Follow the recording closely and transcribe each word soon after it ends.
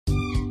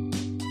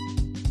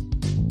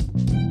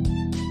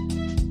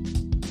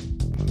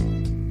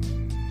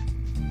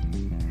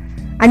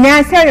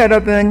안녕하세요,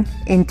 여러분.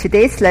 In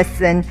today's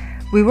lesson,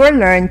 we will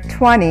learn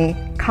 20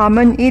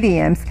 common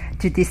idioms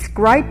to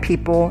describe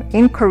people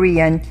in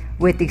Korean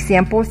with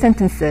example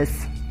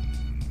sentences.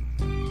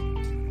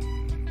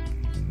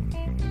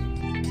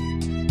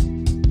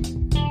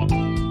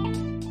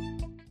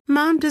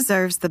 Mom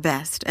deserves the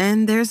best,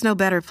 and there's no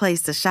better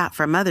place to shop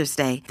for Mother's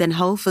Day than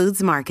Whole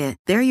Foods Market.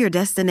 They're your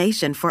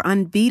destination for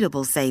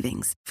unbeatable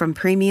savings, from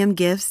premium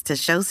gifts to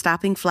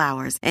show-stopping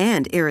flowers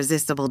and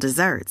irresistible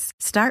desserts.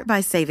 Start by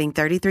saving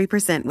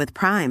 33% with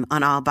Prime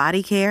on all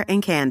body care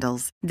and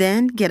candles.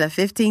 Then get a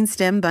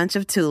 15-stem bunch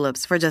of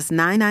tulips for just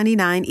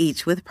 $9.99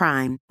 each with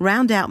Prime.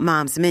 Round out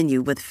Mom's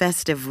menu with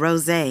festive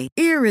rosé,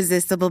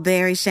 irresistible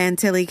berry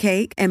chantilly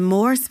cake, and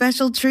more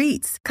special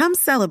treats. Come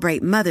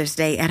celebrate Mother's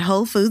Day at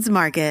Whole Foods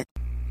Market.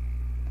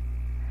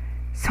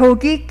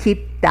 속이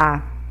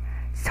깊다.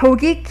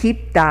 속이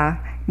깊다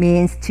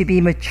means to be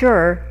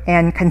mature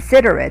and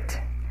considerate.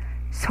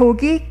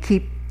 속이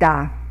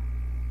깊다.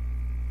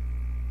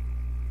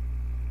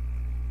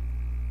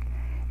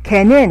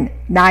 걔는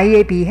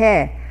나이에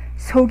비해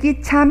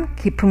속이 참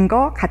깊은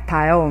것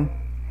같아요.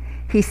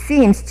 He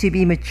seems to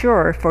be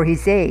mature for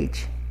his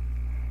age.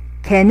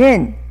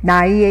 걔는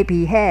나이에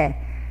비해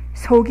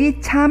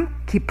속이 참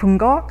깊은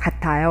것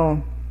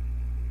같아요.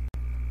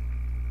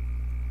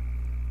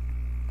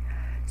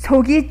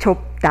 속이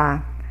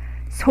좁다.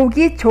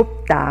 속이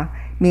좁다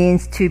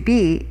means to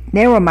be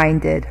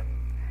narrow-minded.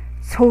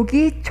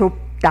 속이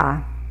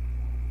좁다.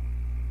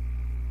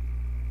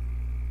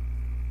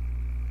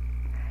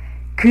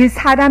 그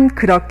사람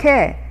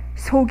그렇게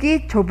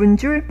속이 좁은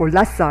줄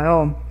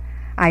몰랐어요.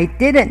 I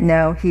didn't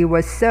know he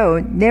was so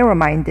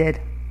narrow-minded.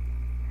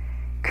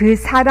 그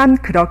사람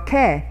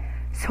그렇게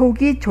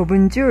속이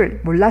좁은 줄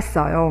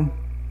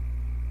몰랐어요.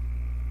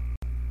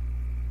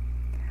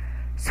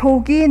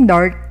 속이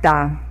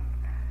넓다.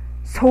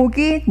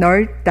 속이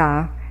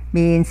넓다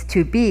means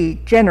to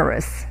be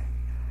generous.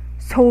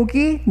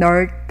 속이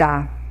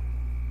넓다.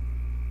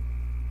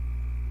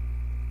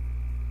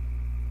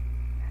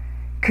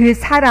 그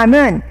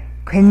사람은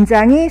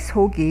굉장히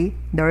속이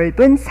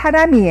넓은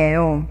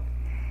사람이에요.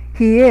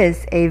 He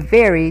is a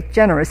very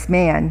generous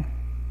man.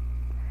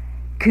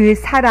 그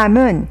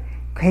사람은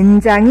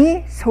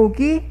굉장히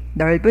속이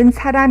넓은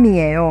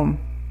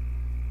사람이에요.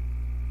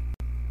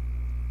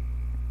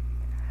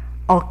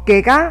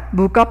 어깨가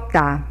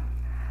무겁다.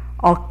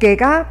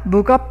 어깨가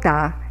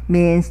무겁다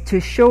means to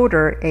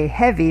shoulder a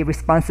heavy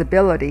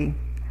responsibility.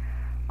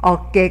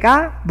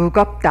 어깨가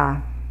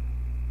무겁다.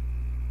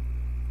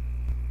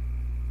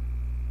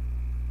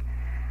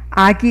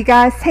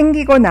 아기가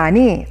생기고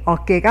나니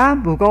어깨가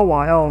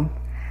무거워요.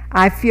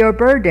 I feel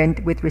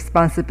burdened with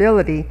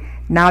responsibility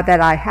now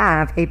that I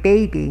have a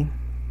baby.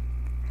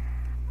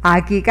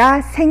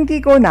 아기가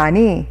생기고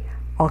나니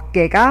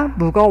어깨가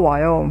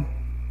무거워요.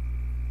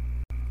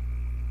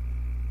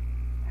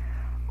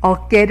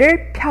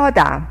 어깨를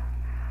펴다.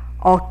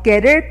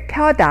 어깨를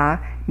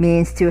펴다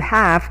means to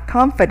have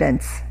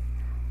confidence.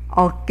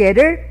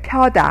 어깨를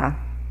펴다.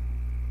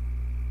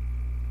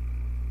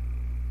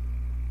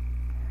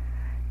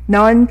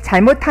 넌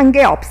잘못한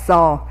게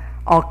없어.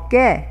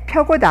 어깨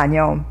펴고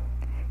다녀.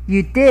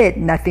 You did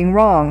nothing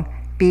wrong.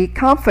 Be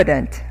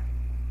confident.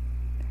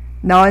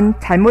 넌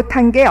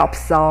잘못한 게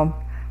없어.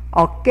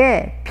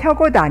 어깨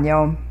펴고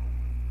다녀.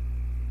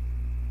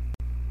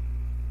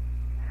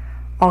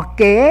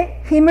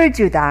 어깨에 힘을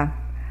주다.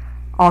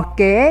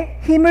 어깨에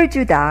힘을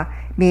주다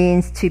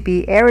means to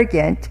be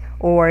arrogant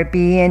or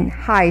be in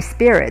high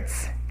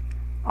spirits.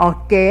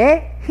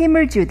 어깨에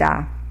힘을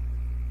주다.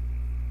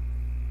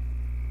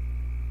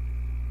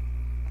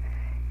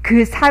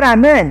 그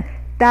사람은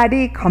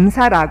딸이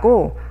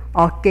검사라고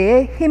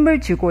어깨에 힘을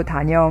주고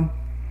다녀.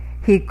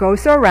 He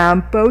goes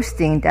around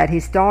boasting that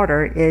his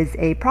daughter is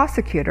a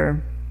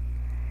prosecutor.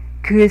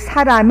 그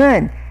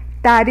사람은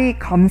딸이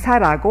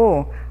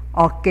검사라고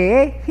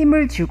어깨에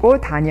힘을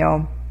주고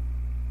다녀.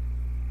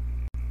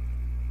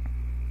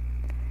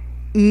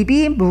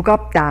 입이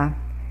무겁다.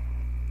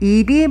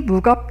 입이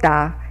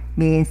무겁다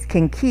means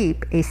can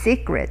keep a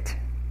secret.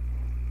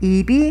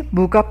 입이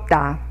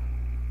무겁다.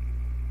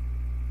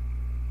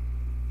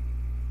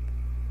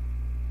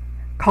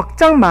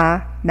 걱정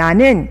마.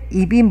 나는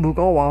입이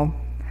무거워.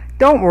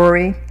 Don't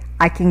worry.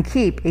 I can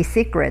keep a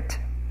secret.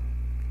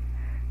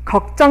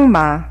 걱정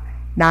마.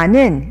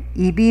 나는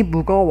입이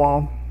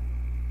무거워.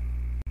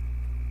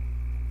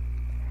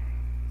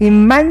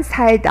 입만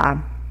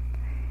살다.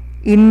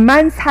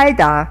 입만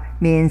살다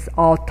means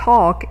all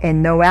talk and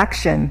no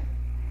action.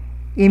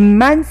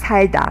 입만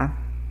살다.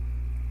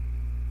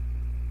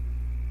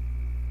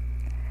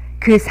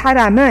 그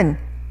사람은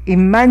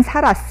입만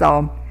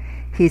살았어.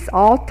 He's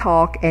all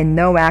talk and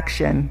no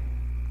action.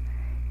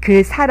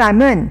 그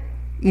사람은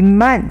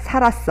입만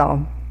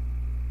살았어.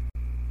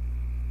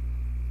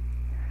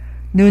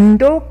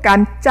 눈도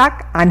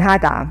깜짝 안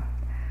하다.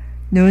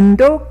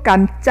 눈도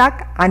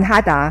깜짝 안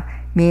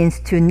하다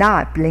means to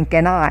not blink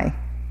an eye.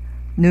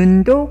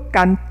 눈도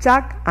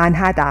깜짝 안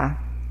하다.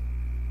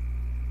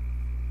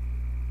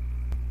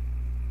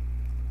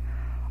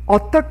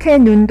 어떻게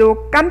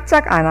눈도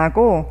깜짝 안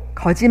하고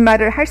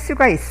거짓말을 할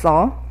수가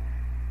있어?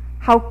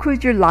 How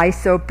could you lie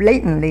so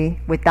blatantly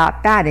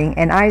without batting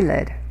an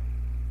eyelid?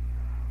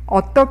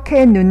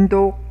 어떻게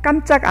눈도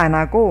깜짝 안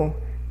하고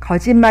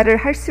거짓말을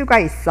할 수가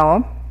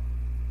있어?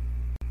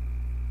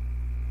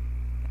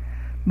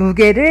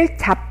 무게를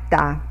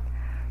잡다.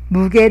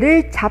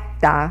 무게를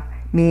잡다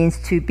means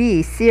to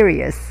be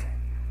serious.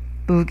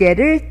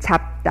 무게를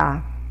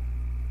잡다.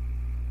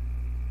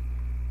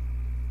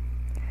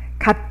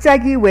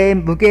 갑자기 왜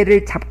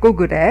무게를 잡고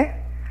그래?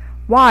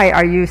 Why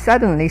are you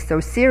suddenly so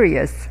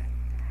serious?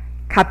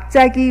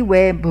 갑자기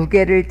왜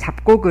무게를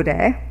잡고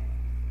그래?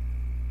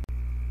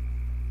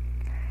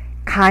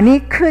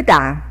 간이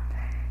크다.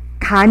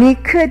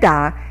 간이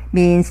크다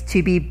means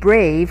to be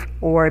brave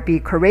or be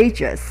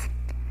courageous.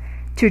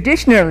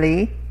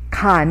 Traditionally,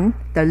 간,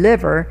 the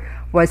liver,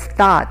 was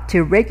thought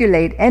to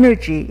regulate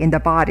energy in the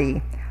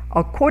body.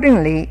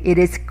 Accordingly, it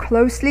is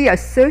closely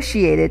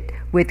associated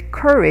with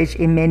courage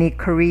in many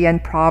Korean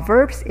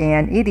proverbs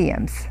and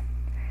idioms.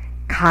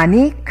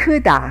 간이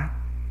크다.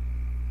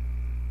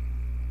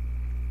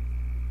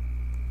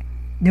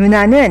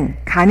 누나는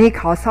간이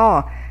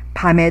커서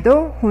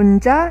밤에도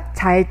혼자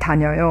잘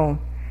다녀요.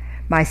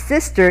 My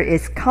sister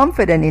is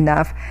confident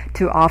enough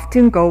to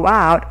often go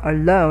out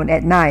alone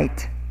at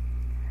night.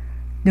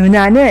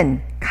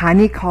 누나는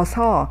간이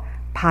커서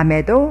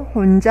밤에도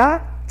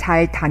혼자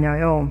잘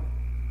다녀요.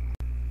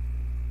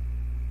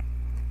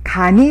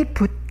 간이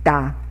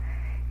붙다.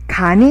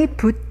 간이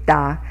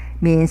붙다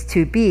means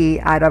to be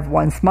out of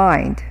one's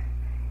mind.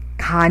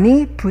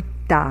 간이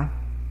붙다.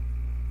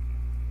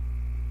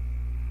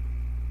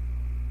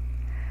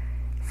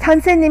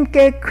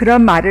 선생님께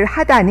그런 말을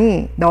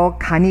하다니 너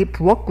간이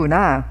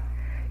부었구나.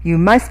 You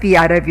must be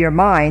out of your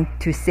mind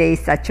to say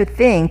such a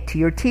thing to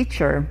your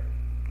teacher.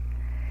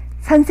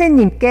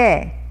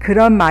 선생님께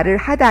그런 말을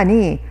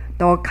하다니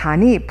너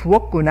간이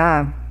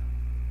부었구나.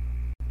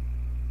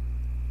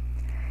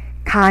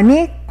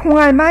 간이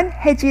콩알만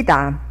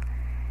해지다.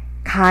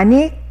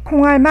 간이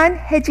콩알만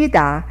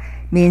해지다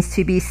means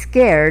to be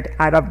scared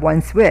out of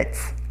one's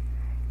wits.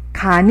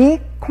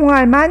 간이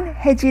콩알만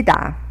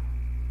해지다.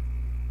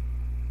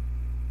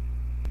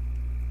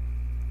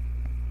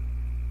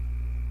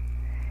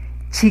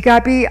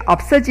 지갑이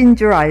없어진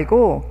줄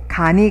알고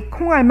간이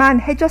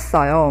콩알만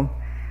해졌어요.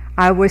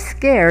 I was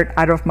scared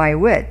out of my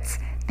wits,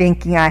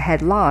 thinking I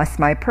had lost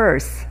my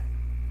purse.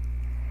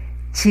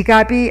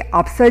 지갑이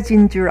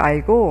없어진 줄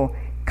알고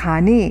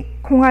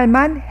간이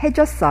콩알만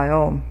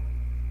해졌어요.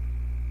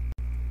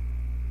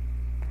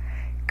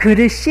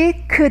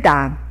 그릇이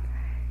크다.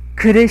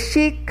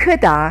 그릇이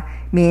크다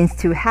means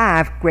to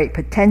have great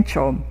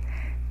potential.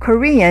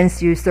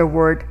 Koreans use the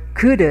word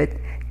그릇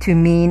to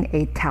mean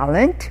a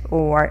talent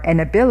or an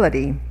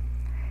ability.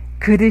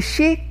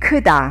 그릇이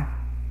크다.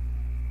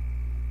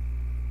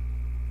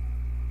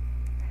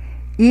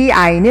 이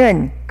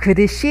아이는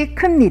그릇이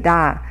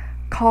큽니다.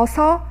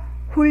 커서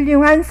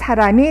훌륭한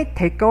사람이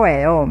될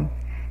거예요.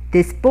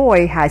 This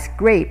boy has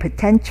great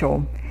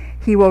potential.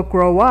 He will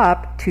grow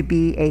up to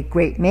be a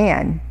great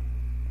man.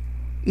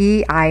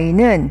 이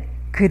아이는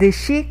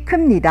그릇이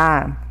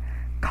큽니다.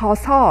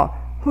 커서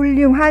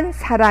훌륭한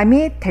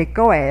사람이 될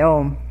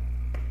거예요.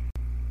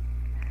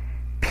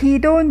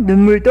 피도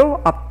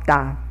눈물도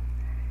없다.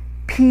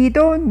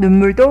 피도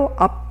눈물도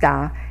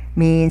없다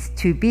means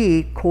to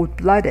be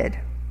cold-blooded.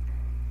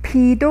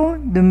 피도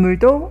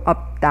눈물도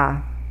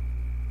없다.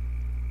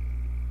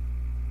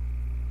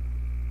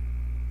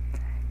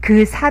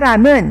 그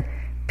사람은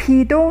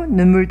피도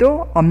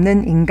눈물도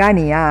없는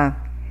인간이야.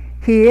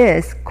 He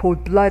is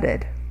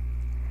cold-blooded.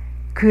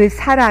 그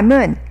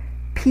사람은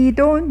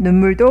피도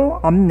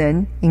눈물도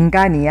없는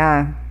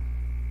인간이야.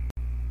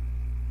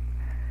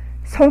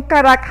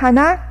 손가락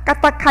하나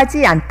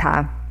까딱하지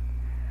않다.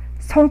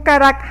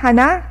 손가락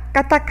하나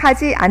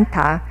까딱하지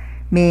않다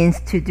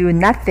means to do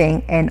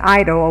nothing and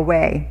idle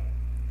away.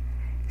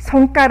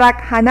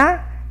 손가락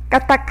하나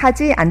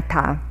까딱하지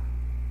않다.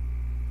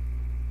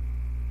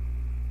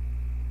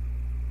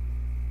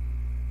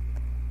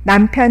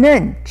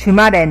 남편은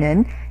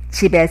주말에는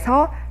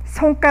집에서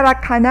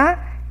손가락 하나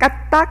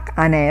까딱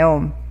안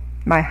해요.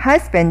 My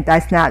husband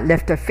does not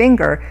lift a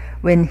finger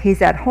when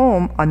he's at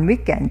home on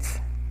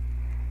weekends.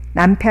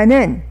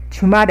 남편은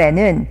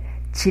주말에는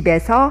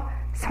집에서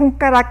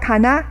손가락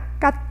하나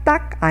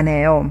까딱 안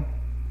해요.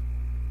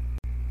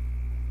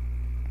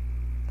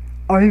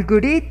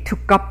 얼굴이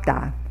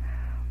두껍다.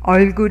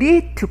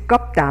 얼굴이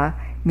두껍다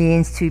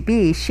means to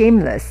be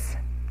shameless.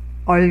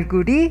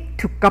 얼굴이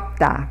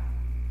두껍다.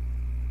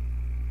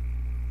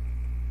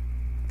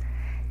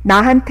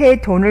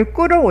 나한테 돈을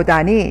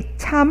끌어오다니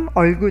참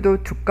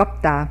얼굴도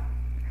두껍다.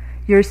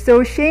 You're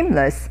so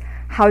shameless.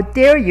 How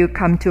dare you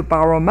come to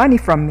borrow money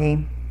from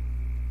me?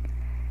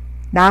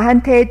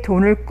 나한테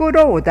돈을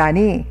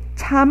끌어오다니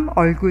참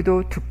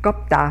얼굴도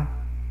두껍다.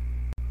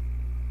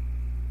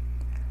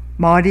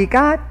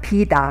 머리가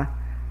비다.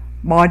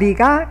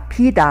 머리가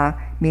비다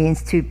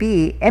means to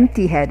be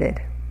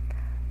empty-headed.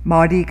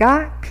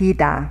 머리가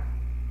비다.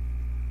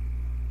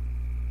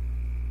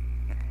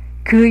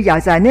 그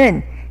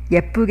여자는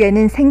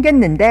예쁘게는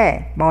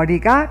생겼는데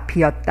머리가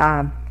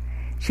비었다.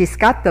 She's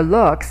got the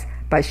looks,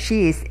 but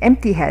she's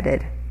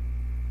empty-headed.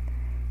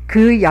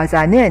 그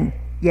여자는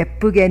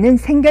예쁘게는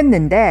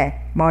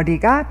생겼는데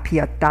머리가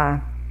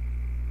비었다.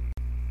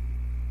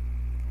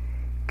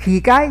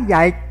 귀가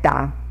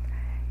얇다.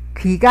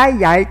 귀가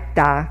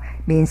얇다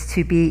means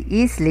to be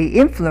easily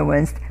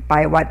influenced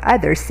by what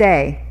others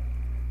say.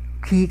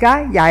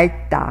 귀가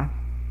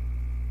얇다.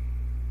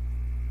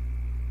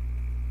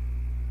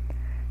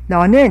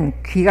 너는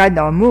귀가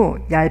너무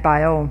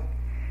얇아요.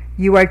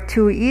 You are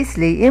too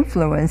easily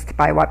influenced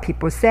by what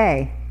people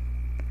say.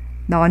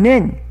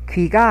 너는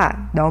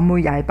귀가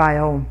너무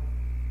얇아요.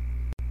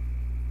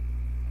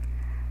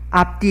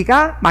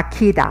 앞뒤가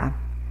막히다.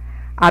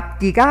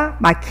 앞뒤가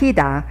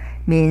막히다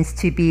means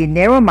to be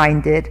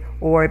narrow-minded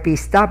or be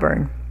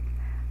stubborn.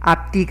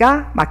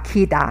 앞뒤가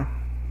막히다.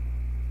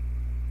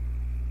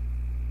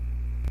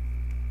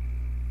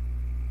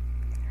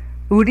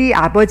 우리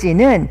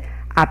아버지는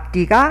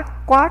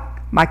앞뒤가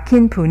꽉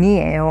막힌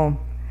분이에요.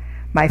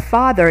 My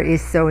father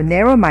is so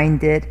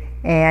narrow-minded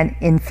and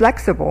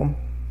inflexible.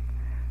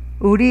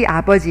 우리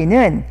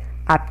아버지는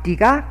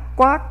앞뒤가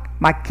꽉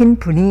막힌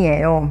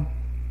분이에요.